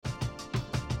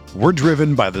We're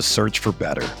driven by the search for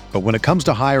better. But when it comes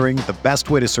to hiring, the best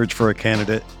way to search for a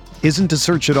candidate isn't to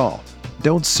search at all.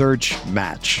 Don't search,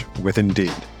 match with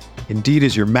Indeed. Indeed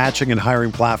is your matching and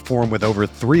hiring platform with over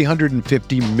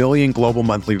 350 million global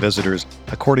monthly visitors,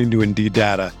 according to Indeed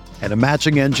data, and a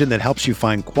matching engine that helps you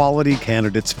find quality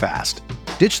candidates fast.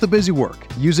 Ditch the busy work.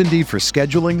 Use Indeed for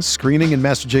scheduling, screening, and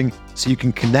messaging so you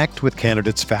can connect with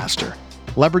candidates faster.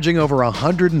 Leveraging over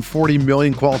 140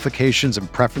 million qualifications and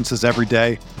preferences every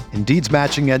day, Indeed's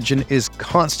matching engine is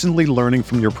constantly learning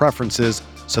from your preferences,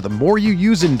 so the more you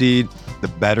use Indeed, the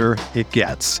better it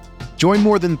gets. Join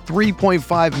more than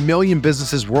 3.5 million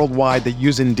businesses worldwide that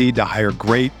use Indeed to hire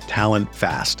great talent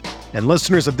fast. And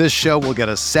listeners of this show will get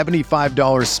a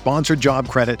 $75 sponsored job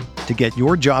credit to get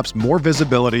your jobs more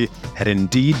visibility at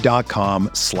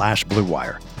Indeed.com/Blue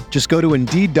Wire. Just go to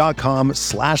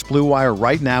Indeed.com/Blue Wire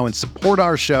right now and support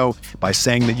our show by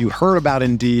saying that you heard about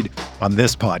Indeed on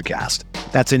this podcast.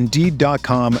 That's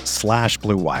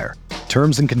Indeed.com/Blue Wire.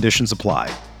 Terms and conditions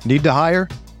apply. Need to hire?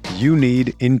 You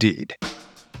need Indeed.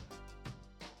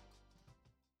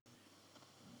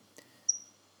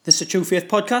 This is a True Faith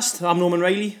podcast. I'm Norman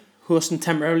Riley, hosting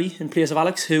temporarily in place of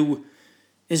Alex, who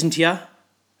isn't here,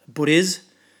 but is,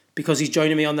 because he's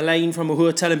joining me on the line from a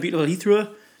hotel in beautiful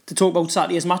Heathrow to talk about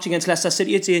Saturday's match against Leicester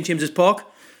City at St James's Park.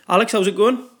 Alex, how's it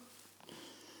going?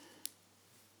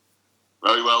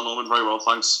 Very well, Norman. Very well,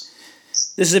 thanks.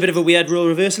 This is a bit of a weird role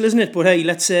reversal, isn't it? But hey,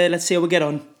 let's see how we get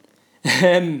on.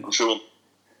 I'm sure.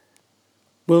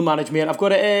 We'll manage, mate. I've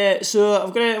got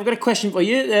a question for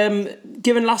you.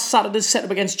 Given last Saturday's setup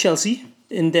against Chelsea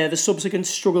and the subsequent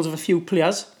struggles of a few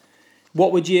players,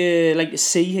 what would you like to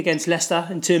see against Leicester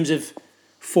in terms of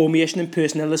formation and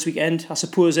personnel this weekend? I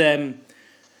suppose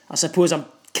I'm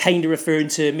kind of referring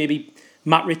to maybe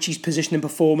Matt Ritchie's position and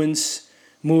performance,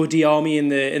 Mo Diarmi,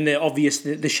 and the obvious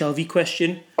the Shelvey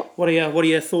question. What are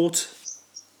your thoughts?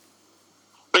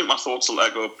 I think my thoughts will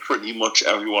echo pretty much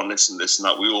everyone listening to this, and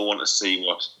that we all want to see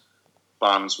what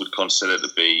fans would consider to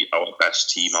be our best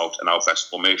team out and our best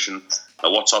formation.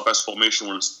 Now, what's our best formation?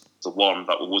 Well, it's the one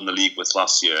that we won the league with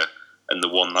last year and the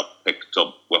one that picked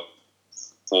up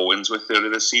 4 wins with earlier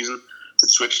this season. The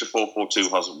switch to 4-4-2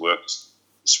 hasn't worked.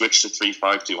 The switch to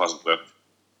 3-5-2 hasn't worked.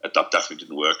 That definitely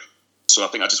didn't work. So I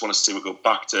think I just want to see we go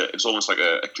back to, it's almost like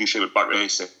a cliche, but back to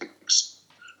basics,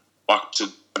 back to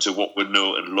what we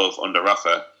know and love under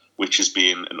Rafa, which is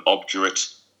being an obdurate,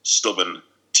 stubborn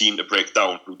team to break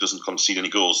down who doesn't concede any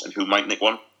goals and who might nick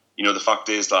one. You know, the fact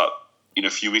is that, a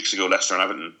few weeks ago, Leicester and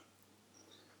Everton,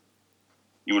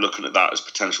 you were looking at that as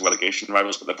potential relegation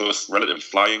rivals, but they're both relatively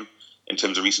flying in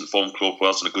terms of recent form. Claude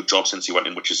Puel's done a good job since he went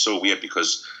in, which is so weird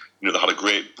because, they had a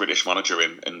great British manager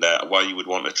in, and why you would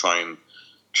want to try and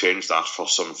change that for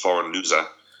some foreign loser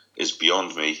is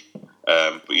beyond me.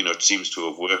 But it seems to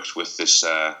have worked with this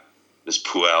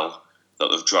Puel that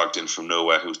they've dragged in from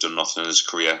nowhere, who's done nothing in his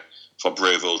career, for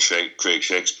brave old Craig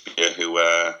Shakespeare, who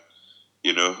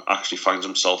actually finds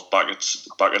himself back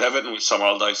at Everton with Sam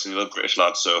Allardyce and the other British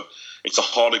lads. So it's a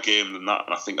harder game than that,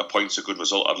 and I think a point's a good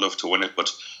result. I'd love to win it,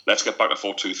 but let's get back to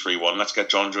 4-2-3-1. Let's get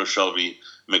John Joe Shelby,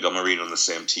 Miguel Marino on the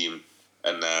same team,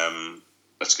 and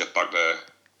let's get back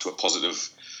to a positive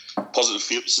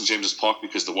feel at St James's Park,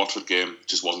 because the Watford game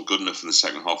just wasn't good enough in the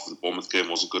second half, and the Bournemouth game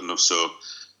wasn't good enough, so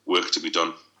work to be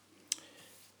done.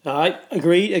 Aye,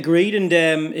 agreed. And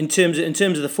in terms of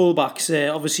the fullbacks,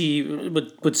 obviously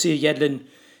would see Yedlin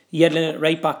at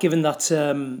right back. Given that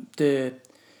the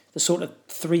sort of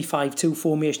 3-5-2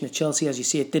 formation at Chelsea, as you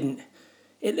say, it didn't.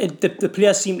 The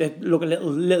players seem to look a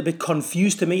little bit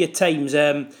confused to me at times.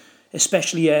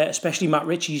 Especially Matt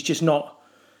Ritchie. He's just not.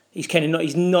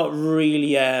 He's not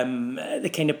really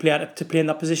the kind of player to play in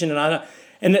that position.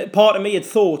 And part of me had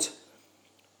thought,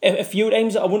 a few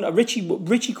times, I wouldn't.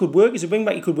 Ritchie could work as a wing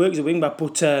back. He could work as a wing back,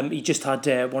 but he just had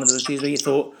one of those days where you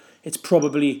thought it's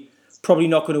probably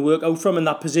not going to work out from in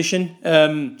that position.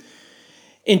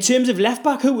 In terms of left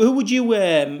back, who would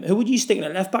you stick in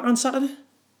at left back on Saturday?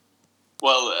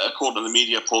 Well, according to the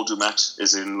media, Paul Dumet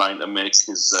is in line to make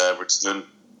his return.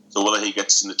 So whether he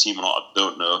gets in the team or not, I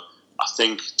don't know. I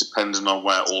think depending on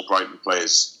where Albrighton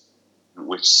plays,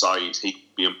 which side, he'd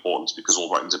be important, because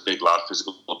Albrighton's a big lad,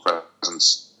 physical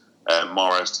presence.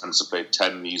 Mahrez tends to play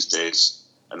 10 these days,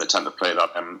 and they tend to play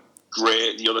that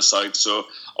Gray the other side. So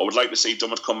I would like to see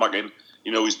Dummett come back in.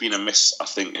 He's been a miss. I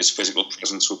think his physical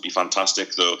presence would be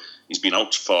fantastic, though he's been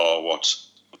out for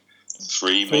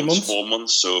 3 months, 4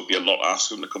 months, so it'd be a lot to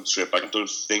ask him to come straight back. I don't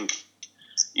think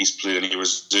he's played any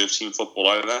reserve team football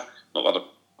either. Not that I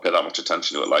pay that much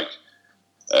attention to it,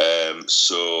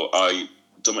 so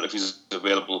Dummett, if he's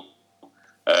available,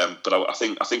 But I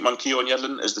think Manquillo and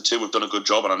Yedlin, as the two, have done a good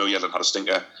job, and I know Yedlin had a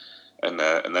stinker, and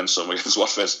then some against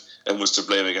Watford, and was to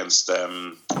blame against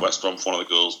West Brom for one of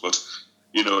the goals. But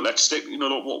let's stick.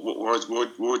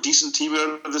 We're a decent team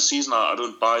earlier this season. I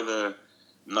don't buy the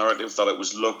narrative that it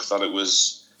was luck, that it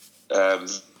was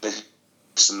this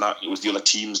and that. It was the other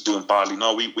teams doing badly.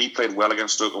 No, we played well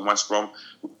against Stoke and West Brom.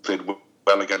 We played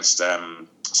well against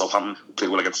Southampton. We played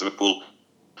well against Liverpool.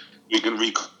 We can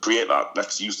recreate that.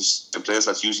 Let's use the same players.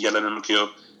 Let's use Yedlin and Manquillo,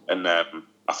 and I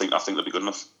think they'll be good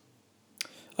enough.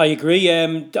 I agree.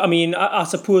 I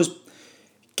suppose,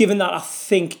 given that I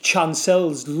think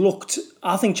Chancell's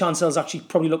actually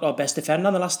probably looked our best defender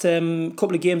in the last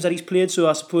couple of games that he's played. So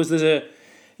I suppose there's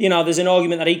an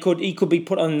argument that he could be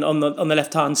put on the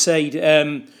left hand side.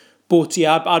 But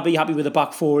yeah, I'd be happy with a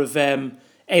back four of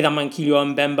either Manquillo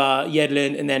and Mbemba,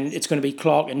 Yedlin, and then it's going to be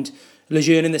Clark and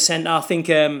Lejeune in the centre.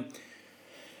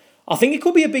 I think it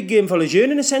could be a big game for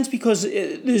Lejeune in a sense, because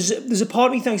there's a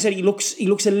part of me thinks that he looks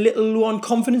a little low on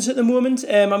confidence at the moment.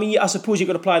 I suppose you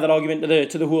could apply that argument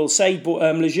to the whole side,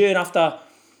 but Lejeune after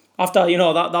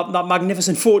that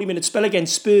magnificent 40-minute spell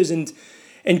against Spurs and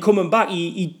coming back,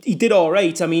 he did all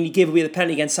right. He gave away the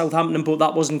penalty against Southampton, but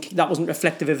that wasn't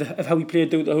reflective of how he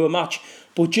played through the whole match.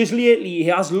 But just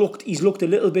lately, he's looked a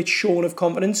little bit shorn of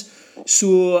confidence.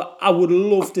 So I would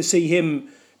love to see him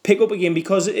pick up again,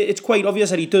 because it's quite obvious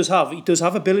that he does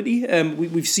have ability.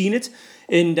 We've seen it,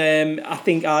 and I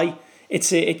think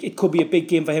it could be a big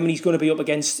game for him, and he's going to be up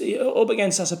against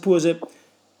I suppose a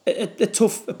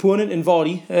tough opponent in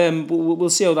Vardy. But we'll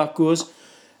see how that goes.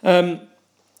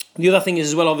 The other thing is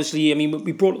as well, obviously,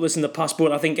 we brought this in the past,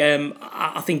 but I think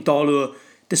Darlow,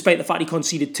 despite the fact he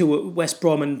conceded 2 at West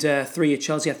Brom and 3 at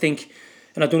Chelsea, I think,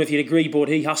 and I don't know if you'd agree, but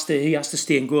he has to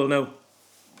stay in goal now.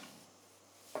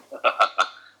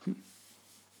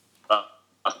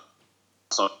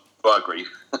 I agree.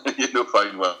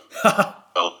 Fine well.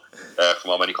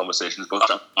 From our many conversations, both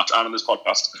and in this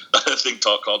podcast, I think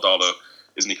Carl Darlow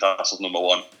is Newcastle's number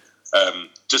one.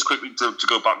 Just quickly to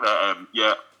go back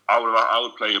there, I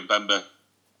would play Mbemba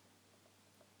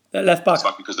at left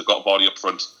back because they've got a body up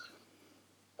front.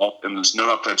 And there's no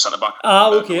not playing centre back.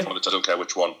 Okay. I don't care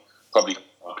which one. Probably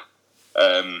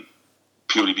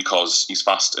purely because he's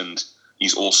fast and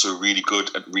he's also really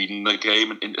good at reading the game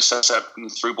and intercepting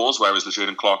through balls, whereas Lejeune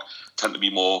and Clark tend to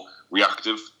be more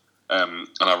reactive. And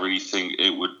I really think it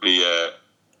would be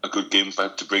a good game for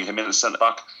him to bring him in as centre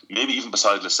back, maybe even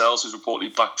beside Lascelles, who's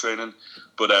reportedly back training.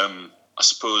 But I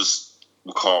suppose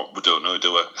we don't know,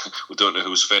 do we? We don't know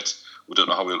who's fit. We don't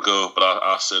know how we'll go. But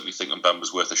I certainly think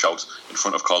Mbemba's worth a shout in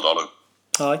front of Caldolo.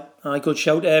 Aye, good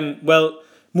shout. Well,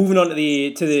 moving on to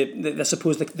the I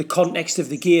suppose the context of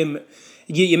the game.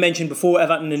 You mentioned before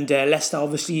Everton and Leicester,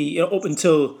 obviously, up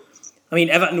until,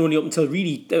 Everton only up until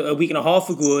really a week and a half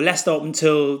ago. Leicester up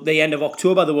until the end of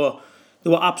October, they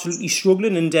were absolutely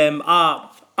struggling. And I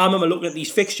remember looking at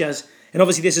these fixtures, and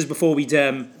obviously this is before we'd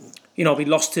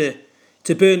lost to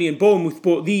Burnley and Bournemouth.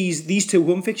 But these 2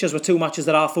 home fixtures were 2 matches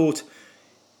that I thought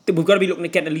that we've got to be looking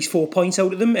at getting at least 4 points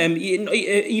out of them.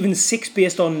 Even 6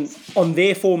 based on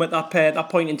their form at that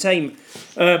point in time.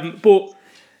 But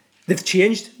they've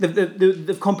changed.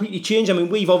 They've completely changed.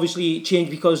 We've obviously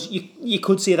changed because you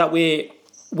could say that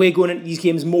we're going into these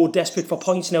games more desperate for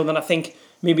points now than I think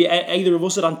maybe either of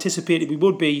us had anticipated we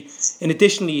would be. And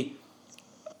additionally,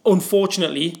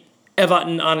 unfortunately,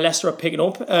 Everton and Leicester are picking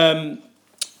up.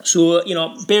 So,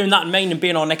 bearing that in mind and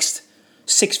being our next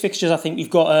 6 fixtures, I think we've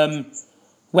got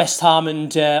West Ham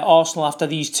and Arsenal after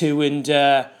these 2, and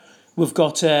we've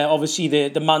got obviously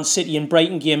the Man City and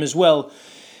Brighton game as well.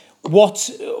 I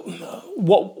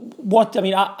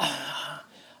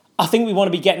think we want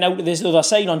to be getting out of this other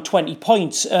side on 20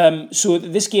 points. So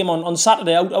this game on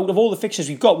Saturday, out of all the fixtures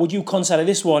we've got, would you consider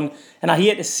this one, and I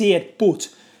hate to say it, but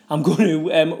I'm going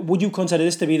to, would you consider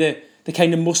this to be the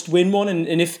kind of must-win one?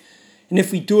 And if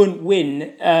we don't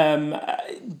win,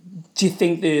 do you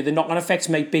think the knock-on effects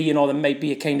might be, there might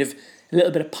be a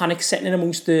little bit of panic setting in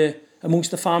amongst the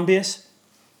fan base?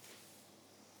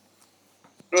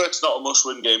 No, it's not a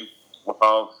must-win game. We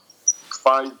have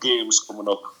 5 games coming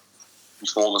up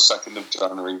before the 2nd of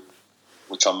January,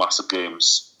 which are massive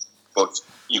games. But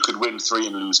you could win 3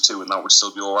 and lose 2, and that would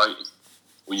still be all right.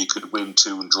 Or you could win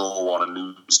 2 and draw 1 and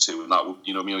lose 2, and that would,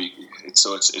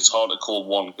 it's hard to call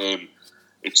one game.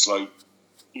 It's like,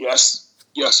 yes,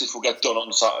 if we get done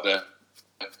on Saturday,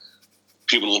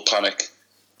 people will panic.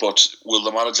 But will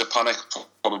the manager panic?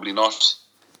 Probably not.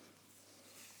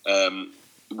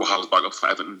 We'll have his back up for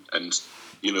Everton, and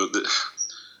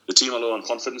the team are low on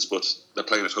confidence, but they're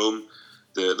playing at home.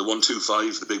 the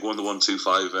 125, the big one, the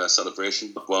 125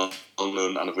 celebration,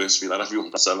 well-known anniversary that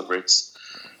everyone celebrates.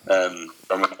 I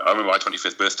remember my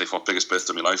 25th birthday, for biggest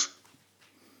birthday of my life.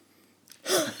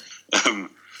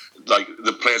 Like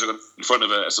the players are in front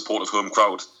of a supportive home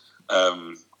crowd,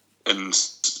 and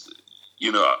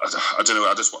you know, I don't know.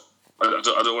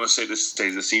 I don't want to say at this stage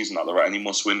of the season that there are any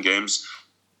must-win games.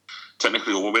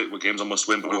 Technically, all games are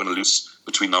must-win, but we're going to lose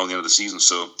between now and the end of the season.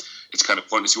 So it's kind of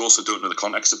pointless. You also don't know the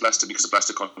context of Leicester, because if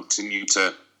Leicester continue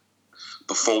to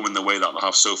perform in the way that they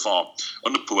have so far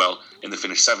under Puel, and they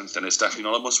finish 7th, then it's definitely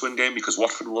not a must-win game, because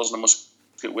Watford wasn't a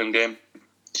must-win game.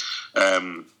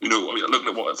 You know, looking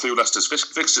at what through Leicester's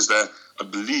fixtures there, I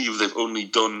believe they've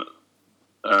only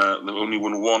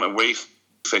won one away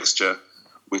fixture,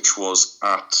 which was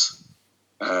at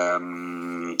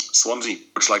Swansea,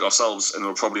 which, like ourselves, and they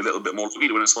were probably a little bit more lucky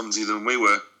to win at Swansea than we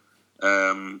were.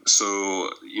 So,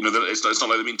 you know, it's not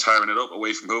like they've been tearing it up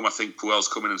away from home. I think Puel's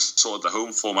come in and sorted the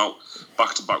home form out.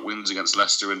 Back-to-back wins against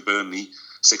Leicester and Burnley,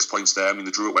 6 points there. I mean,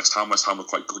 they drew at West Ham. West Ham were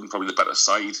quite good and probably the better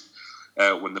side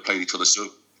when they played each other. So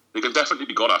they can definitely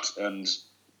be got at. And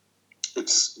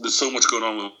there's so much going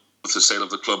on with the sale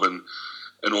of the club and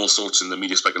all sorts in the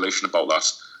media speculation about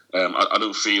that. I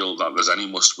don't feel that there's any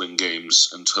must-win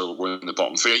games until we're in the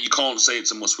bottom 3. You can't say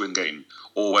it's a must-win game,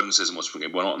 or Wednesday's a must-win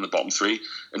game. We're not in the bottom 3.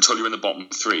 Until you're in the bottom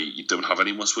 3, you don't have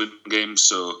any must-win games.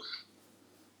 So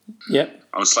yep.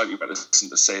 I'm slightly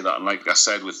reticent to say that. And like I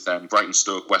said, with Brighton,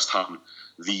 Stoke, West Ham,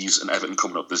 these and Everton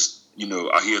coming up, there's, you know,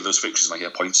 I hear those fixtures and I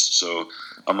hear points. So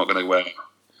I'm not going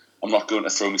to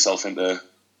throw myself into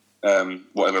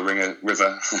whatever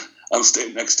river I'm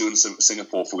staying next to in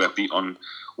Singapore if we get beat on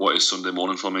what is Sunday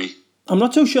morning for me. I'm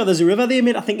not too sure there's a river there,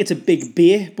 mate. I think it's a big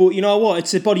bay, but you know what?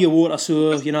 It's a body of water,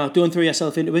 so you know, don't throw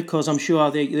yourself into it, because I'm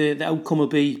sure the outcome will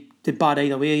be bad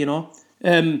either way. You know,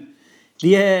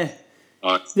 the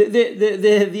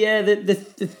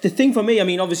thing for me, I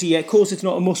mean, obviously, yeah, of course, it's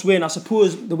not a must-win. I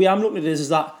suppose the way I'm looking at it is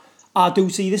that I do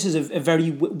see this as a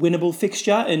very winnable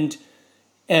fixture, and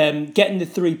getting the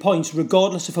 3 points,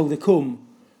 regardless of how they come,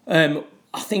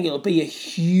 I think it'll be a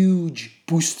huge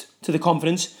boost to the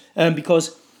confidence,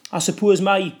 because I suppose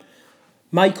my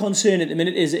concern at the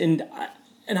minute is, and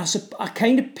I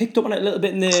kind of picked up on it a little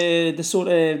bit in the sort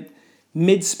of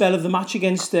mid spell of the match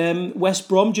against West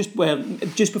Brom, just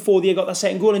before they got their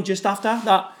second goal and just after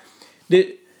that,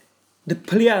 the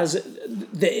players,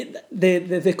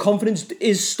 the confidence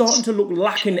is starting to look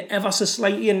lacking ever so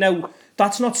slightly, and now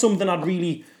that's not something I'd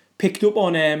really picked up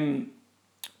on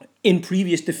in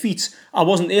previous defeats. I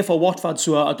wasn't there for Watford,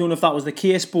 so I don't know if that was the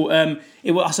case, but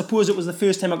I suppose it was the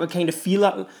first time I could kind of feel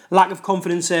that lack of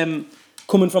confidence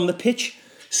coming from the pitch.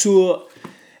 So,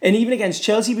 and even against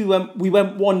Chelsea, we went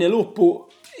 1-0 up, but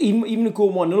even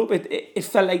going 1-0 up, it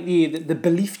felt like the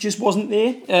belief just wasn't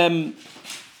there.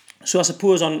 So I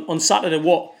suppose on Saturday,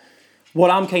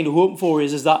 what I'm kind of hoping for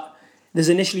is that there's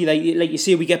initially, like you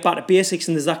say, we get back to basics,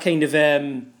 and there's that kind of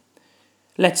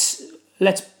let's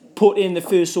put in the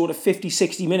first sort of 50,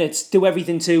 60 minutes, do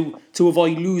everything to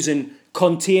avoid losing,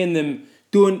 contain them,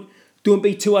 don't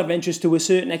be too adventurous to a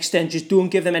certain extent, just don't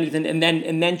give them anything, and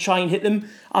then try and hit them,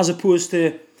 as opposed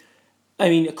to, I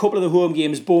mean, a couple of the home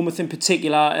games, Bournemouth in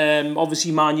particular,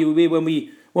 obviously Man U away, when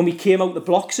we came out the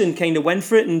blocks and kind of went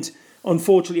for it, and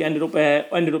unfortunately ended up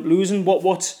losing. What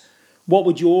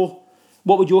would your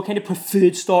kind of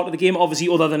preferred start of the game, obviously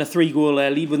other than a 3-goal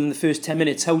lead within the first 10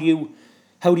 minutes? How do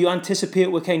you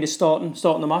anticipate we're kind of starting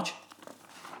the match?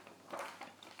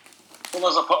 Well,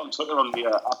 as I put on Twitter on the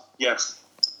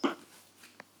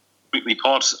weekly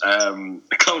pod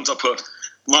account, I put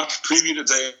match preview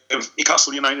today of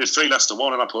Newcastle United 3, Leicester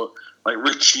 1, and I put like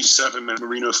Richie 7 minutes,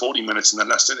 Marino 40 minutes, and then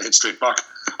Leicester hit straight back.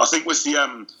 I think with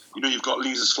the you've got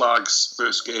Lee's flags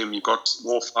first game, you've got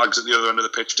more flags at the other end of the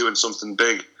pitch doing something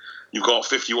big. You've got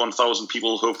 51,000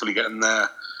 people hopefully getting there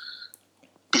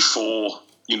before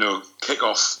kick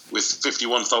off with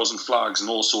 51,000 flags and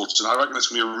all sorts. And I reckon it's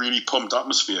going to be a really pumped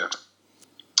atmosphere.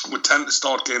 We tend to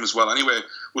start games well anyway.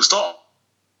 We'll start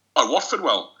at Watford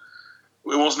well.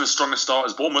 It wasn't as strong a start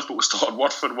as Bournemouth, but we started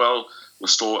Watford well. We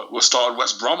started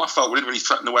West Brom. I felt we didn't really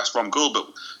threaten the West Brom goal, but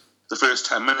the first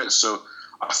 10 minutes. So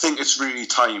I think it's really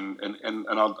time, and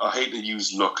I hate to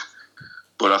use luck,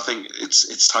 but I think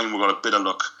it's time we've got a bit of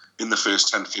luck in the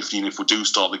first 10-15 if we do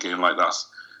start the game like that.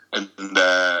 And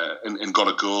got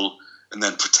a goal, and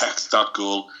then protect that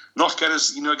goal. Not get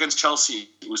us, against Chelsea.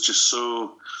 It was just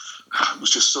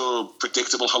so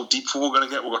predictable how deep we were going to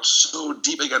get. We got so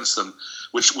deep against them,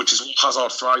 which is what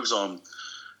Hazard thrives on.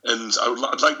 And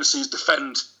I'd like to see us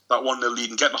defend that 1-0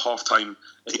 lead and get to half time.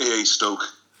 AA Stoke,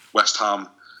 West Ham,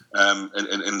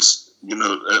 and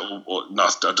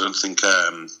not, I don't think.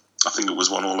 I think it was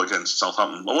 1-1 against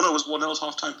Southampton. Oh no, it was 1-0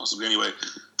 half time possibly. Anyway,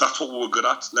 that's what we were good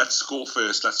at. Let's score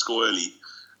first. Let's go early,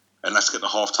 and let's get the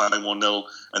half time 1-0.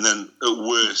 And then at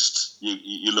worst,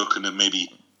 you're looking at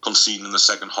maybe conceding in the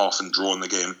second half and drawing the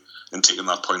game and taking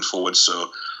that point forward.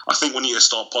 So I think we need to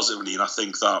start positively, and I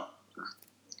think that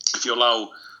if you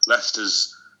allow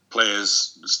Leicester's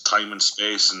players time and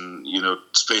space and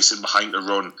space in behind to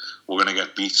run, we're going to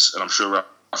get beat, and I'm sure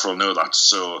Rafa will know that.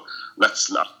 So let's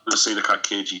see the kind of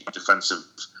cagey, defensive,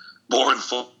 boring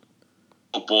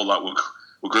football that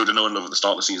we grew to know and love at the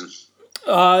start of the season.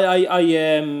 I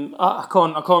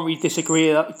can't really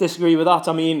disagree with that.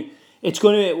 I mean, it's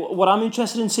going to. What I'm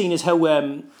interested in seeing is how.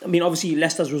 Obviously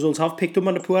Leicester's results have picked up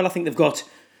under Puel. I think they've got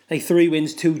like 3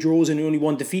 wins, 2 draws, and only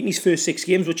 1 defeat in his first 6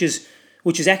 games, which is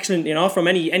excellent. From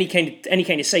any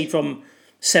kind of side from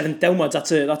 7th downwards,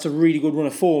 that's a really good run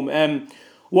of form.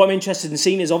 What I'm interested in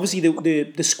seeing is obviously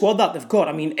the squad that they've got.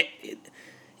 I mean,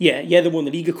 they won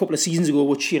the league a couple of seasons ago,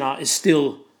 which is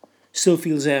still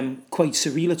feels quite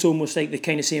surreal. It's almost like the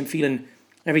kind of same feeling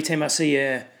every time I see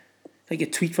like a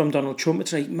tweet from Donald Trump.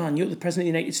 It's like, man, you're the president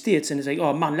of the United States, and it's like,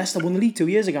 oh man, Leicester won the league 2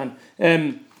 years ago.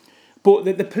 But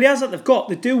the players that they've got,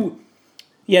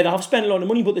 they have spent a lot of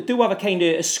money, but they do have a kind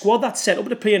of a squad that's set up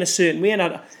to play in a certain way, and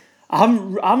I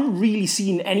haven't really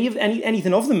seen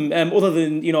anything of them other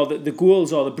than the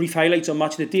goals or the brief highlights on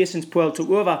Match of the Day since Puel took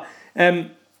over.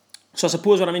 So I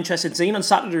suppose what I'm interested in seeing on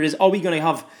Saturday is, are we going to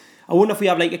have? I wonder if we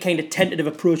have like a kind of tentative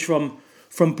approach from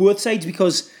both sides,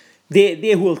 because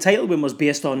their whole title win was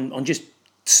based on just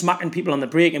smacking people on the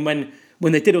break, and when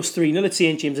they did us 3-0 at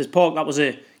St James's Park, that was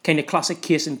a kind of classic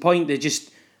case in point. They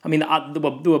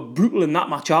were brutal in that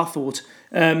match, I thought.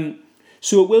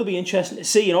 So it will be interesting to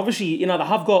see, and obviously they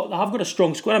have got a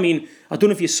strong squad. I mean, I don't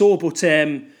know if you saw, but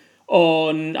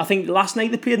on I think last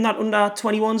night they played in that under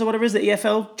 21s or whatever it is, the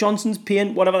EFL Johnson's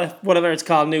Paint, whatever it's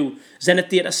called now, Zenith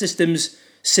Data Systems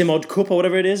Simod Cup or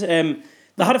whatever it is.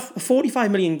 They had a £45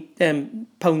 million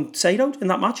pound side out in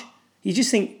that match. You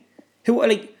just think, who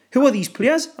are these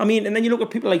players? I mean, and then you look at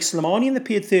people like Slimani and they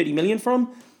paid 30 million for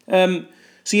him.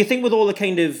 So you think with all the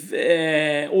kind of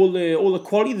all the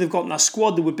quality they've got in that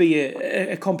squad, there would be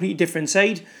a completely different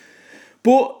side.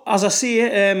 But as I say,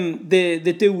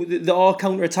 they are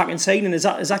counter-attacking side, and is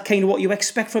that kind of what you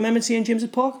expect from them at St James's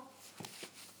Park?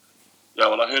 Yeah,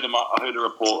 well, I heard a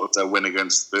report of their win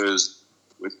against Spurs,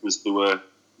 which was the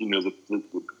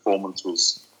performance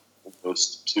was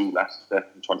almost too Leicester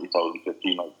in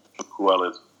 2015. Like Puel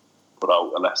had put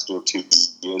out a Leicester of 2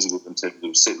 years ago in terms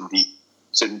of sitting deep,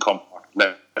 sitting compact,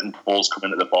 letting balls come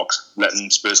into the box,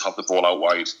 letting Spurs have the ball out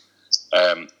wide,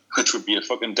 which would be a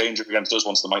fucking danger against us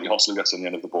once the mighty Hostel gets in the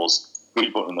end of the balls,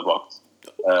 really put in the box.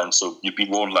 So you'd be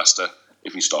warned Leicester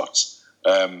if he starts.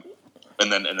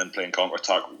 And then playing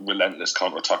counter-attack, relentless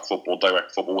counter-attack football,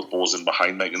 direct football with balls in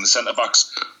behind, making the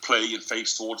centre-backs play and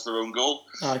face towards their own goal.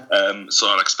 So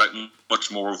I'd expect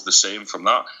much more of the same from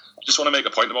that. I just want to make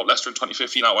a point about Leicester in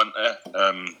 2015. I went there.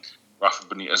 Rafa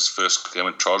Benitez's first game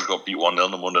in charge got beat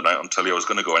 1-0 on Monday night until he was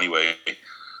going to go anyway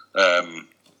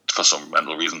for some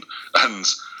mental reason. And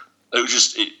it was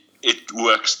just, we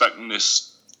were expecting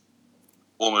this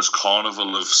almost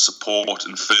carnival of support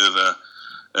and fervour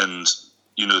and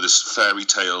this fairy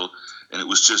tale, and it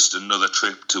was just another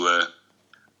trip to a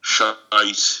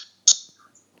shite,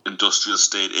 industrial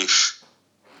estate-ish,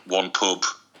 one pub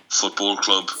football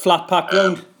club, flat pack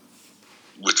ground,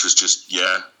 which was just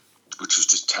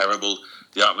terrible.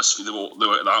 The atmosphere,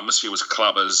 the atmosphere was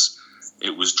clappers.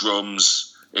 It was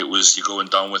drums. It was you going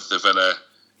down with the Villa,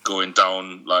 going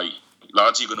down like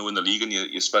lads, you're going to win the league, and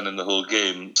you're spending the whole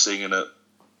game singing it.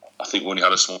 I think we only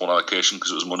had a small allocation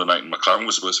because it was Monday night and McLaren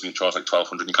was supposed to be in charge, like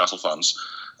 1,200 Newcastle fans.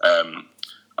 I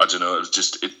don't know. It was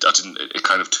just it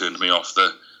kind of turned me off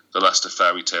the Leicester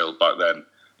fairy tale back then,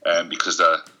 because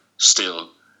they're still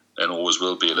and always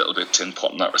will be a little bit tin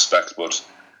pot in that respect. But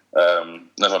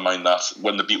never mind that.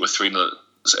 When they beat with 3-0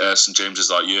 St James's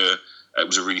that year, it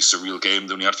was a really surreal game.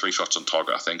 They only had 3 shots on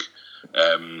target, I think.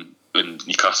 And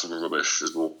Newcastle were rubbish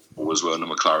as well, always were, and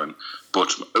McLaren.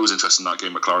 But it was interesting that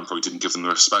game. McLaren probably didn't give them the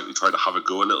respect. They tried to have a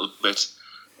go a little bit,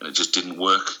 and it just didn't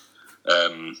work.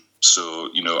 So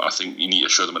I think you need to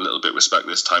show them a little bit of respect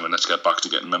this time, and let's get back to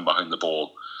getting men behind the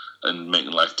ball and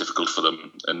making life difficult for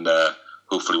them. And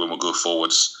hopefully, when we go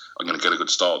forwards, I'm going to get a good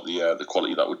start. The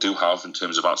quality that we do have in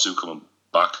terms of Atsu coming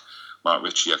back, Mark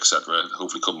Ritchie, etc.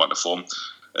 Hopefully, come back to form,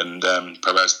 and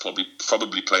Perez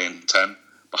probably playing 10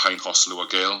 behind Hostel or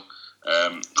Gale.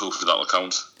 Hopefully that will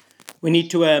count. We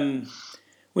need to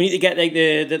get like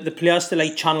the players to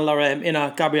like channel our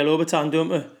inner Gabriel Obertan, don't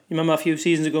we? You remember a few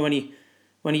seasons ago when he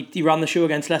when he ran the show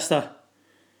against Leicester.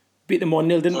 Beat them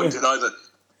 1-0, didn't we? Did either.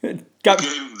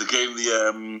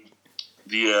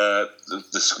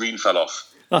 The screen fell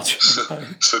off. That's right.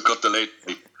 So it got delayed.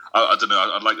 I don't know.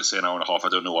 I'd like to say an hour and a half. I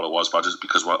don't know what it was, but just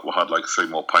because we had like 3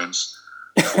 more pints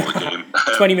before the game.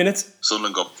 20 minutes.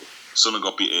 Sunderland got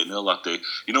beat 8-0 that day.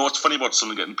 You know what's funny about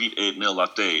Sunderland getting beat 8-0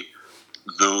 that day?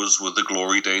 Those were the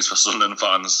glory days for Sunderland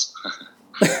fans.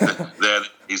 They're the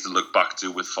days to look back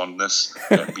to with fondness.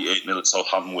 Beat 8-0 at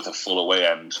Southampton with a full away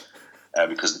end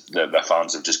because their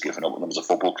fans have just given up on them as a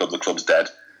football club. The club's dead.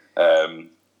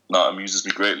 That amuses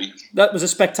me greatly. That was a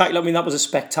spectacular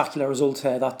result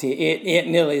that day.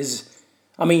 8-0 is,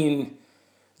 I mean,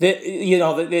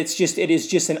 it is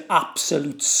just an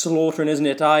absolute slaughtering, isn't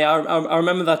it? I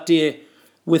remember that day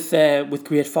with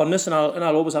great fondness, and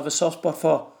I'll always have a soft spot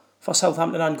for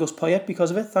Southampton and Gus Poyet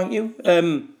because of it. Thank you.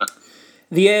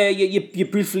 You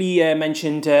briefly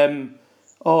mentioned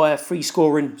free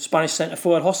scoring Spanish centre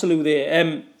forward Joselu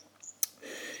there.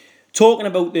 Talking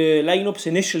about the lineups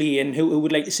initially and who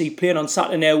would like to see playing on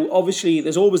Saturday. Now, obviously,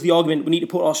 there's always the argument we need to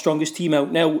put our strongest team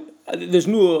out. Now, there's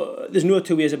no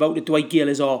two ways about it. Dwight Gale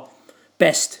is our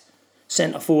best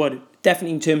centre forward,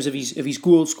 definitely in terms of his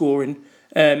goal scoring.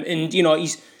 And you know,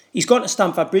 he's gone to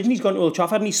Stamford Bridge and he's gone to Old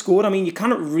Trafford and he's scored. I mean, you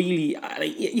cannot really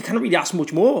ask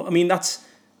much more. I mean, that's,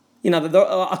 you know,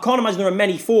 I can't imagine there are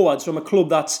many forwards from a club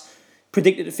that's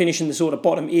predicted to finish in the sort of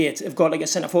bottom 8 have got like a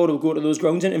centre forward who will go to those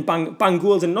grounds and bang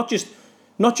goals, and not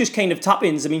just kind of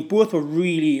tap-ins. I mean, both were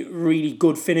really, really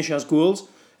good finishers' goals.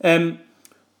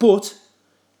 But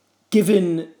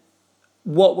given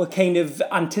what we're kind of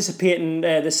anticipating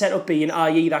the setup being,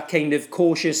 i.e. that kind of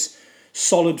cautious,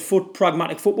 solid foot,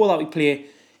 pragmatic football that we play,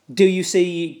 do you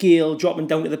see Gale dropping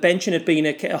down to the bench and it being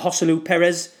a Joselu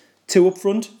Perez 2 up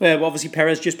front? Obviously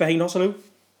Perez just behind Joselu.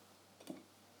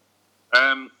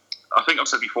 I think I've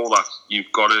said before that you've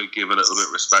got to give a little bit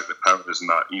of respect to Perez and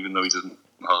that, even though he hasn't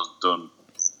done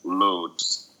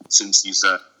loads since he's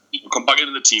come back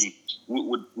into the team.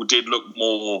 We did look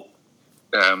more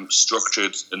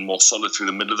structured and more solid through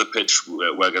the middle of the pitch,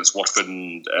 where against Watford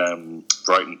and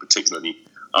Brighton particularly,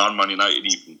 and Man United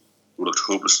even, we looked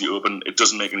hopelessly open. It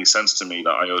doesn't make any sense to me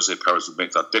that Jose Perez would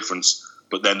make that difference,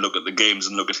 but then look at the games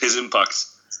and look at his impact.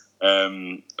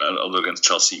 Although against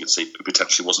Chelsea, you could say he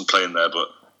potentially wasn't playing there, but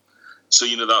so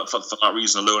you know that for that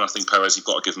reason alone, I think Perez, you've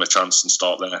got to give him a chance and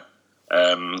start there.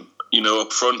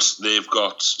 Up front at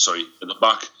the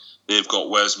back, they've got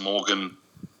Wes Morgan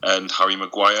and Harry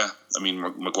Maguire. I mean,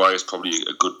 Maguire's probably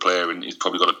a good player and he's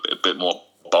probably got a bit more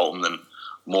about him than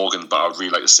Morgan, but I'd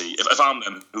really like to see if I'm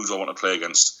them, who do I want to play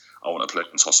against? I want to play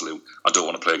against Joselu. I don't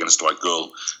want to play against Dwight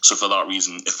Gale. So for that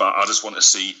reason, if I just want to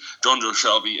see John Joe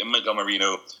Shelby and Miguel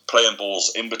Marino playing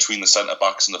balls in between the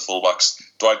centre-backs and the full-backs,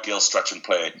 Dwight Gale stretch and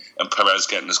play, and Perez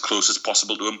getting as close as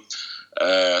possible to him,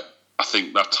 I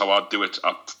think that's how I'd do it.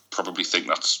 I probably think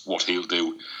that's what he'll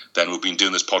do. Then we've been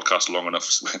doing this podcast long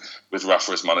enough with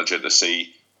Rafa as manager to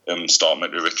see him start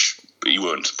Mitrovic. But he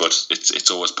won't. But it's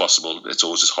always possible. It's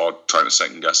always just hard trying to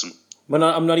second guess him. Well,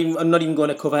 I'm not even going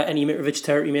to cover any Mitrovic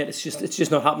territory, mate. It's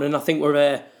just not happening. I think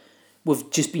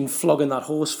we've just been flogging that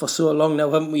horse for so long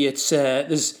now, haven't we? It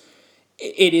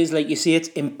is like you say, it's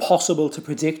impossible to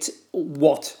predict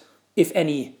what, if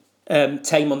any,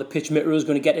 time on the pitch Mitro is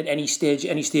going to get at any stage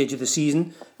of the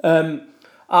season.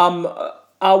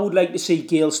 I would like to see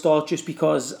Gale start just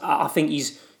because I think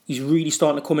he's really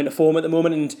starting to come into form at the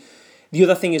moment. And the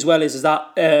other thing as well is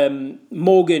that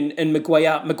Morgan and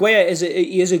Maguire is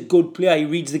a good player. He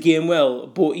reads the game well,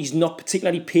 but he's not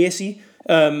particularly pacey.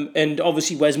 And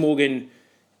obviously Wes Morgan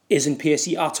isn't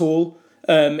pacey at all.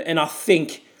 And I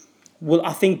think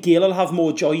Gale will have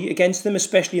more joy against them,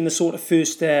 especially in the sort of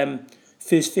first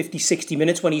 50, 60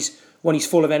 minutes when he's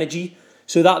full of energy.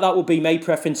 So that would be my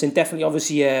preference, and definitely,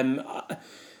 obviously,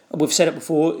 we've said it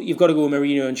before, you've got to go with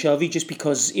Marino and Shelby just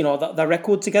because, you know, their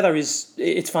record together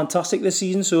it's fantastic this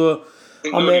season. So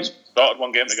I started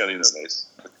one game together in the race.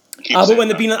 But when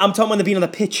I'm talking when they've been on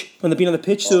the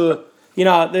pitch. So, you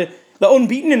know, they're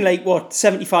unbeaten in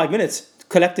 75 minutes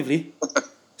collectively.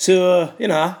 So, you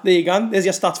know, there you go. There's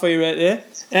your stats for you right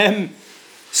there.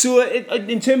 So,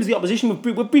 in terms of the opposition,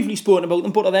 we've briefly spoken about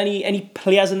them, but are there any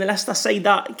players in the Leicester side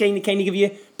that kind of give you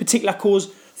particular cause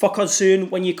for concern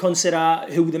when you consider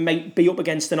who they might be up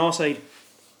against on our side?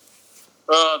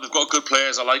 They've got good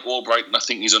players. I like Albrighton. I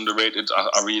think he's underrated.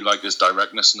 I really like his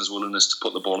directness and his willingness to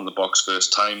put the ball in the box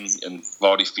first time, and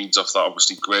Vardy feeds off that.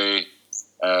 Obviously, Gray.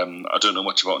 I don't know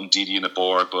much about Ndidi and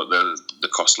Abora, but they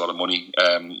cost a lot of money.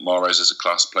 Mahrez is a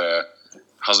class player.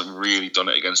 Hasn't really done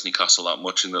it against Newcastle that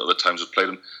much in the other times we've played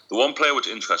him. The one player which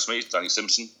interests me is Danny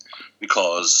Simpson,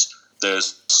 because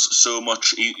there's so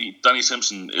much. Danny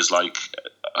Simpson is like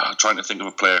trying to think of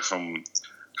a player from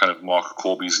kind of Mark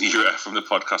Corby's era from the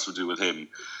podcast we do with him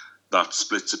that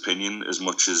splits opinion as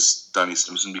much as Danny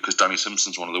Simpson, because Danny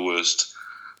Simpson's one of the worst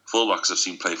fullbacks I've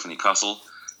seen play for Newcastle.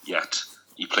 Yet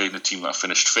he played in a team that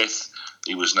finished 5th.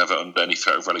 He was never under any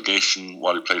threat of relegation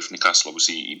while he played for Newcastle.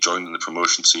 Obviously, he joined in the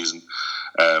promotion season,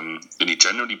 and he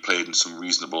generally played in some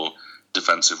reasonable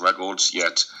defensive records.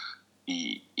 Yet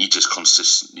he just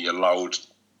consistently allowed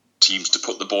teams to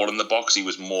put the ball in the box. He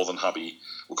was more than happy.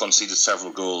 We conceded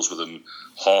several goals with him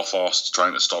half-assed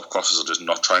trying to stop crosses or just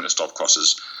not trying to stop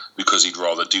crosses, because he'd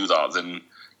rather do that than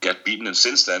get beaten. And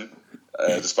since then,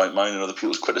 despite mine and other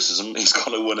people's criticism, he's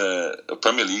gone to win a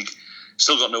Premier League.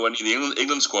 Still got no one in the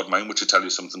England squad, mine, which will tell you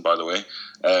something, by the way.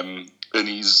 And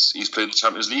he's played the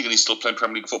Champions League and he's still playing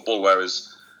Premier League football,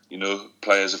 whereas, you know,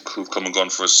 players who've come and gone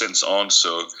for us since aren't.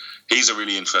 So he's a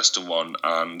really interesting one.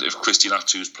 And if Christian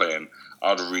Atsu's playing,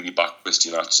 I'd really back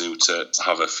Christian Atsu to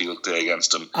have a field day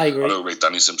against him. I agree. I don't rate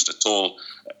Danny Simpson at all.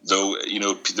 Though, you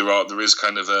know, there is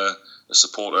kind of a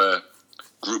supporter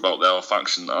group out there, or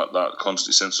faction that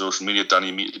constantly sends social media.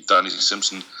 Danny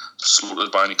Simpson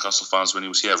slaughtered by Newcastle fans when he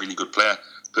was here. Really good player.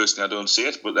 Personally, I don't see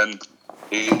it, but then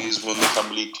he's won the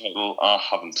Premier League title. I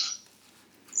haven't.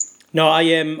 No,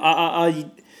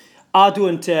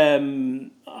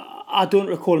 I don't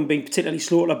recall him being particularly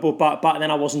slaughtered, but back then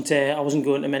I wasn't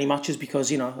going to many matches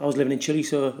because, you know, I was living in Chile,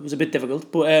 so it was a bit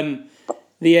difficult. But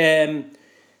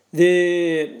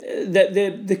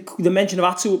the mention of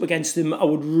Atsu up against him, I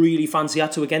would really fancy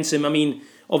Atsu against him. I mean,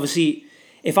 obviously,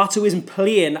 if Atsu isn't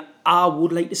playing, I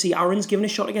would like to see Aarons given a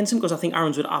shot against him, because I think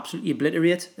Aarons would absolutely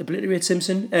obliterate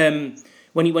Simpson.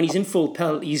 When he's in full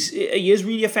pelt, he is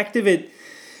really effective.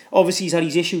 Obviously, he's had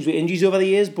his issues with injuries over the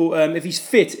years, but if he's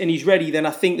fit and he's ready, then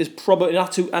I think there's probably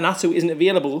Atsu isn't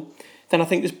available. Then I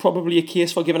think there's probably a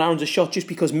case for giving Aarons a shot, just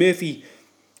because Murphy,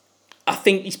 I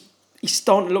think he's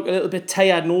starting to look a little bit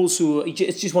tired, and also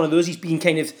it's just one of those. He's been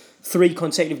kind of 3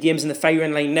 consecutive games in the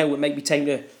firing line now. It might be time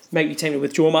to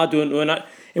withdraw him. I don't know.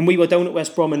 And we were down at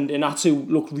West Brom, and Atsu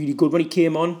looked really good when he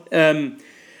came on.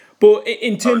 But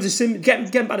in terms of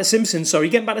getting back to Simpson,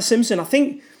 I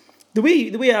think the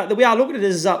way I look at it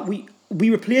is that we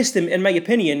replaced him, in my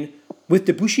opinion, with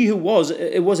Debussy, who was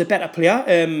a better player.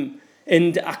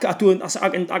 And I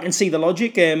can see the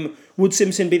logic. Would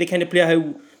Simpson be the kind of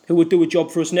player who would do a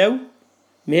job for us now?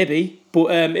 Maybe, but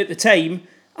at the time,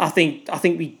 I think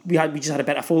we just had a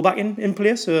better fullback in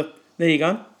place. So there you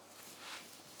go.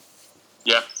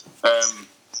 Yeah.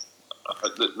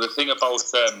 The thing about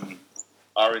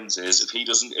Aarons is if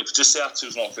just say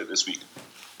Atsu's not fit this week,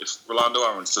 if Rolando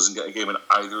Aarons doesn't get a game in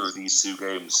either of these 2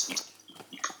 games,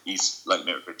 he's like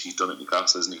Mitrovic. He's done at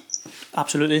Newcastle, isn't he?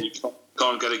 Absolutely. He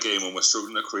can't get a game when we're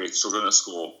struggling to create, struggling to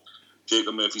score.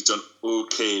 Jacob Murphy's done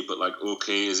okay, but like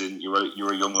okay as in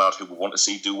you're a young lad who we want to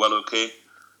see do well okay,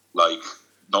 like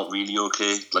not really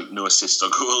okay, like no assists or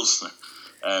goals.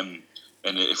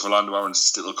 And if Rolando Aarons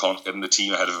still can't get in the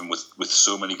team ahead of him with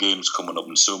so many games coming up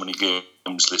and so many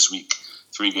games this week,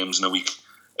 3 games in a week,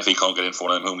 if he can't get in for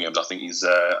one of them home games, I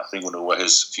think we know where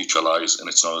his future lies, and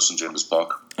it's not at St James's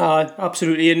Park.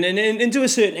 Absolutely, and to a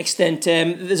certain extent,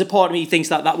 there's a part of me thinks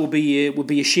that would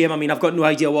be a shame. I mean, I've got no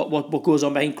idea what goes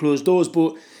on behind closed doors,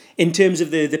 but in terms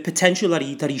of the potential that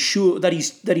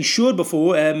he showed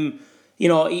before, you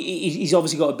know, he's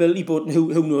obviously got ability, but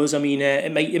who knows? I mean,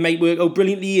 it might work out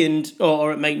brilliantly,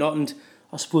 or it might not, and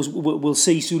I suppose we'll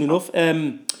see soon enough.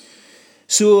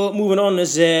 So moving on,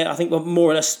 as I think we've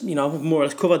more or less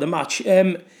covered the match.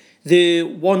 The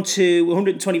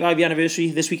 125th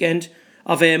anniversary this weekend.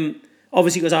 I've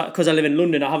obviously because I live in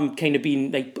London, I haven't kind of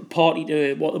been like party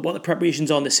to what the preparations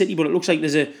are in the city, but it looks like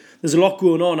there's a lot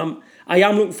going on. I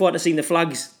am looking forward to seeing the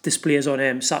flags displays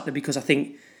on Saturday, because I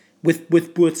think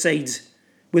with both sides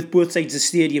of the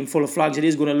stadium full of flags, it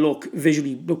is going to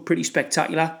visually look pretty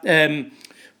spectacular.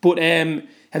 But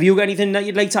have you got anything that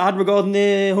you'd like to add regarding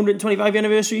the 125th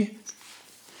anniversary?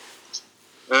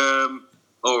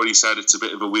 Already said it's a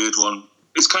bit of a weird one.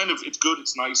 It's it's good,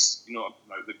 it's nice, you know,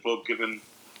 like the club giving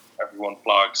everyone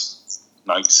flags.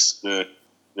 Nice.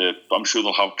 I'm sure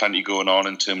they'll have plenty going on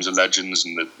in terms of legends,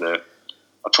 and I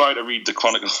try to read the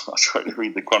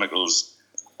Chronicles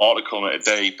article in a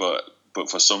day, but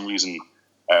for some reason,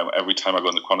 every time I go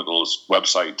on the Chronicles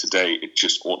website today, it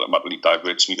just automatically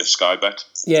diverts me to Sky Bet.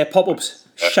 Yeah, pop-ups.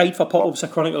 Shite for pop-ups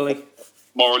at Chronicle League.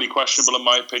 Morally questionable in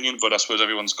my opinion, but I suppose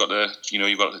everyone's got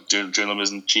you've got journalism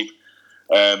isn't cheap.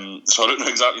 So I don't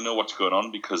exactly know what's going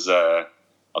on, because I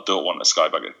don't want a Sky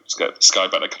Bet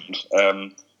account,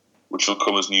 which will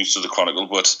come as news to the Chronicle.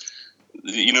 But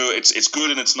it's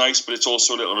good and it's nice, but it's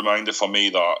also a little reminder for me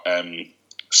that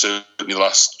certainly the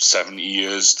last 70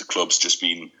 years, the club's just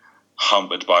been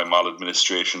hampered by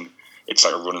maladministration. It's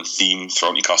like a running theme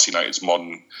throughout Newcastle United's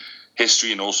modern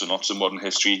history and also not so modern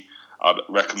history. I'd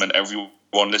recommend everyone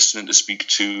listening to speak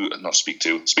to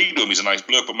him. He's a nice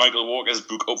bloke, but Michael Walker's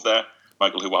book up there.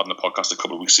 Michael, who we had on the podcast a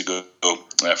couple of weeks ago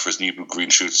for his new book, Green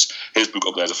Shoots. His book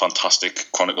up there is a fantastic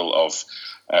chronicle of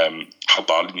how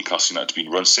badly Newcastle United's been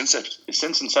run since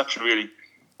inception, really.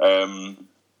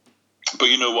 But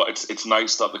you know what? It's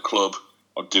nice that the club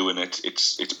are doing it.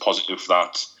 It's positive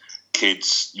that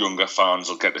kids, younger fans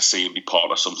will get to see and be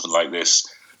part of something like this.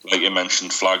 Like you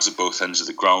mentioned, flags at both ends of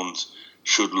the ground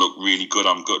should look really good.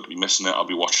 I'm good to be missing it. I'll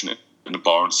be watching it in a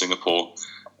bar in Singapore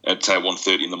at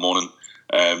 1:30 in the morning.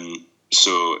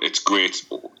 So it's great.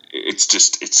 It's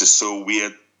just so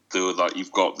weird though that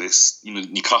you've got this.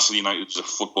 Newcastle United as a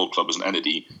football club, as an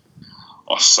entity,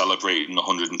 are celebrating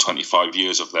 125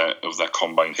 years of their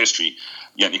combined history.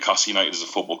 Yet Newcastle United as a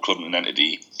football club and an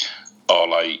entity are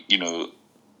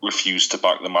refuse to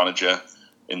back the manager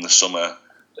in the summer.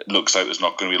 It looks like there's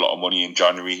not going to be a lot of money in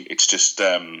January. It's just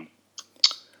a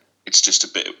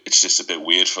bit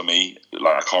weird for me.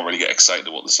 Like, I can't really get excited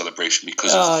about the celebration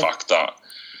because of the fact that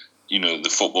the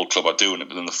football club are doing it,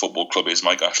 but then the football club is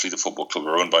Mike Ashley. The football club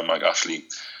are owned by Mike Ashley,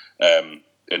 and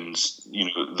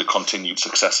the continued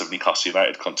success of Newcastle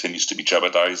United continues to be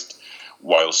jeopardised.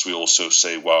 Whilst we also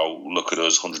say, "Wow, look at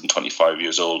us, 125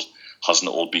 years old. Hasn't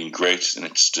it all been great?" And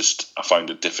it's just, I find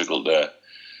it difficult to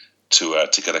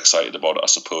get excited about it, I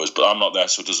suppose. But I'm not there,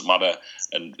 so it doesn't matter.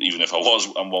 And even if I was,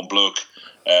 I'm one bloke.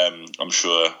 I'm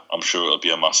sure it'll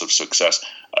be a massive success.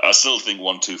 I still think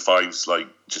 125's like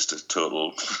just a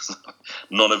total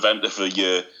non-event of a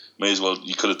year. May as well,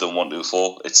 you could have done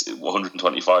 124. It's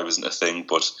 125 isn't a thing,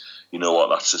 but you know what?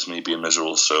 That's just me being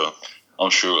miserable. So I'm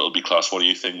sure it'll be class. What do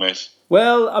you think, mate?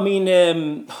 Well, I mean,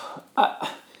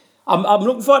 I'm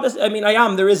looking forward to. I mean, I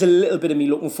am. There is a little bit of me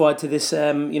looking forward to this.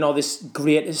 This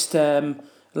greatest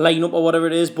lineup or whatever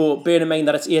it is. But bearing in mind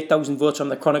that it's 8,000 votes from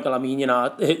the Chronicle, I mean,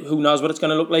 who knows what it's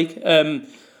going to look like.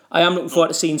 I am looking forward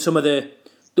to seeing some of the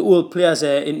old players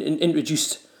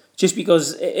introduced, just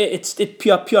because it's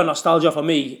pure nostalgia for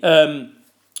me.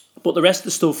 But the rest of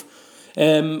the stuff,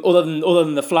 other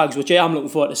than the flags, which I am looking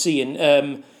forward to seeing,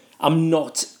 I'm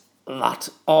not that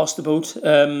arsed about.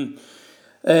 I'm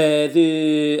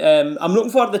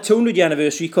looking forward to the 200 year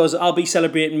anniversary because I'll be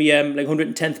celebrating my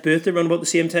 110th birthday around about the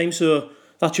same time, so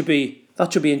that should be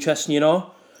interesting,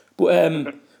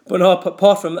 But no,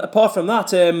 apart from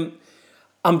that,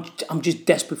 I'm just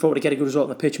desperate for to get a good result on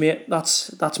the pitch, mate.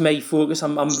 That's my focus.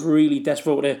 I'm really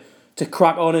desperate to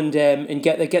crack on and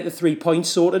get the 3 points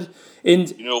sorted.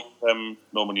 And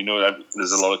Norman,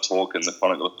 there's a lot of talk in the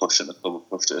Chronicle push and the club have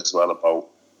pushed it as well about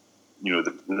your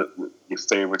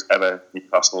favourite ever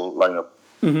Newcastle lineup.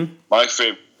 Mm-hmm. My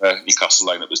favourite Newcastle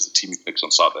lineup is the team he picks on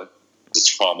Saturday.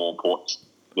 It's far more important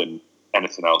than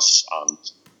anything else, and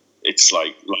it's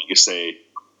like you say,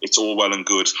 it's all well and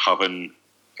good having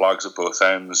flags at both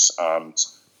ends and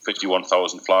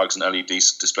 51,000 flags and LED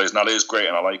displays, and that is great,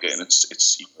 and I like it, and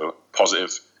it's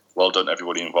positive. Well done,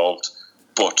 everybody involved.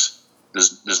 But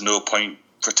there's no point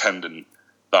pretending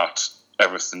that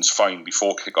everything's fine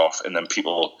before kick-off, and then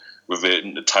people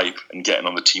reverting to type and getting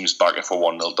on the team's back if we're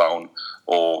 1-0 down,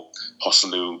 or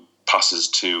Hosselu passes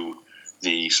to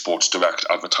the Sports Direct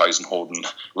advertising holding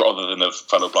rather than a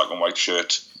fellow black and white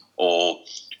shirt, or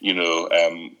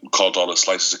Caldwell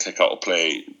slices a kick out of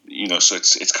play. So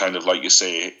it's kind of like you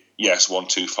say, yes,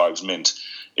 125's mint.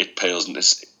 It pales in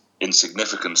this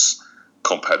insignificance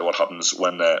compared to what happens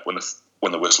when the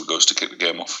whistle goes to kick the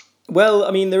game off. Well,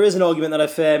 I mean, there is an argument that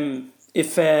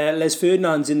if Les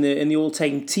Ferdinand's in the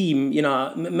all-time team,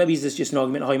 maybe there's just an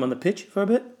argument how I'm on the pitch for a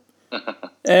bit.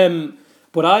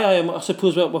 But I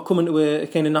suppose we're coming to a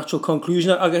kind of natural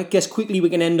conclusion. I guess quickly we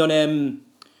can end on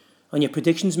your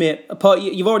predictions, mate.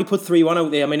 You've already put 3-1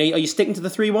 out there. I mean, are you sticking to the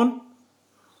 3-1?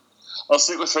 I'll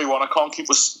stick with 3-1. I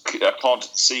can't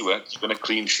see where it's been a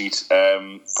clean sheet, but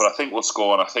I think we'll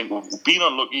score. And I think we've been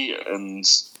unlucky, and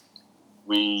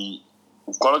we've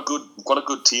got a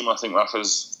good team. I think that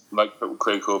is, like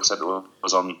Craig Hope said to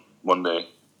us on Monday,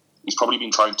 he's probably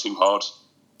been trying too hard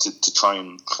to try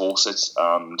and force it.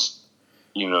 And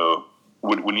we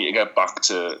need to get back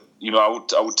to. I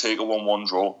would take a 1-1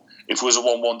 draw. If it was a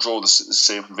 1-1 draw, the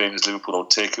same vein as Liverpool, I would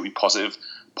take it with positive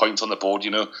points on the board.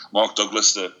 Mark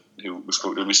Douglas, who we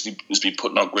spoke to recently, has been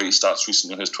putting out great stats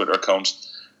recently on his Twitter account.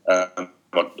 I'd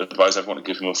advise everyone to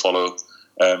give him a follow,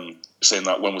 saying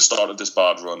that when we started this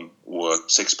bad run, we were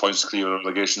 6 points clear of the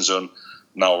relegation zone.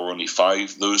 Now we're only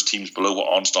 5. Those teams below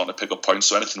aren't starting to pick up points,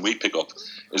 so anything we pick up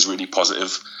is really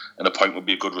positive, and a point would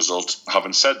be a good result.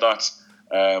 Having said that,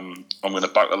 I'm going to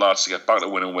back the lads to get back to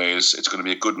winning ways. It's going to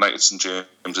be a good night at St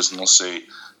James's, and I'll say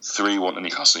 3-1 to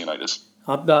Newcastle United.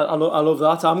 I love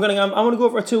that. I'm going to go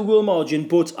for a 2-goal margin,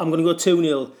 but I'm going to go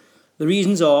 2-0. The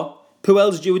reasons are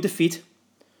Puel's due a defeat,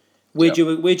 we're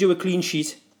due a clean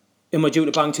sheet, and we're due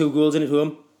to bang 2 goals in at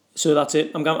home. So that's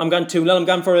it. I'm going 2-0.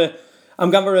 I'm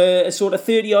going for a sort of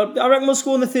 30-odd. I reckon we'll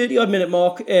score in the 30-odd minute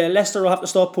mark. Leicester will have to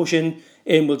start pushing,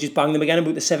 and we'll just bang them again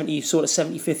about the 75th,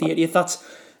 80th.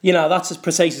 That's as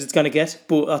precise as it's going to get.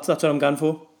 But that's what I'm going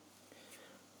for.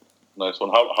 Nice one.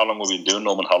 How long have we been doing,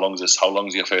 Norman? How long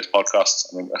is your first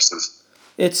podcast? I'm interested.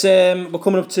 It's we're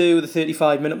coming up to the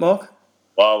 35-minute mark.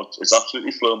 Wow, it's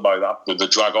absolutely flown by that. They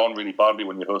drag on really badly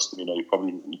when you're hosting. You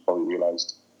probably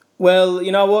realised. Well,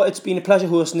 you know what? It's been a pleasure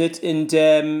hosting it,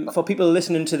 and for people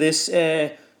listening to this,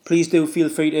 please do feel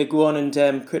free to go on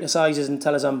and criticise us and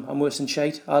tell us I'm worse than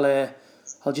shite. I'll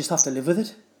just have to live with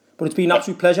it. But it's been an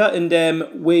absolute pleasure, and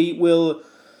we will.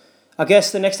 I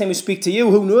guess the next time we speak to you,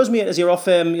 who knows, mate, as you're off,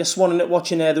 you're swanning it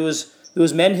watching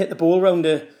those men hit the ball round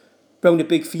a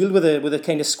big field with a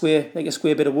kind of square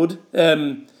bit of wood.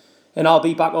 And I'll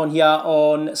be back on here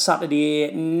on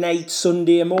Saturday night,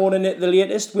 Sunday morning at the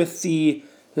latest with the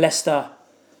Leicester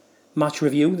match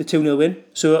review, the 2-0 win.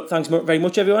 So thanks very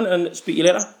much, everyone, and speak to you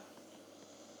later.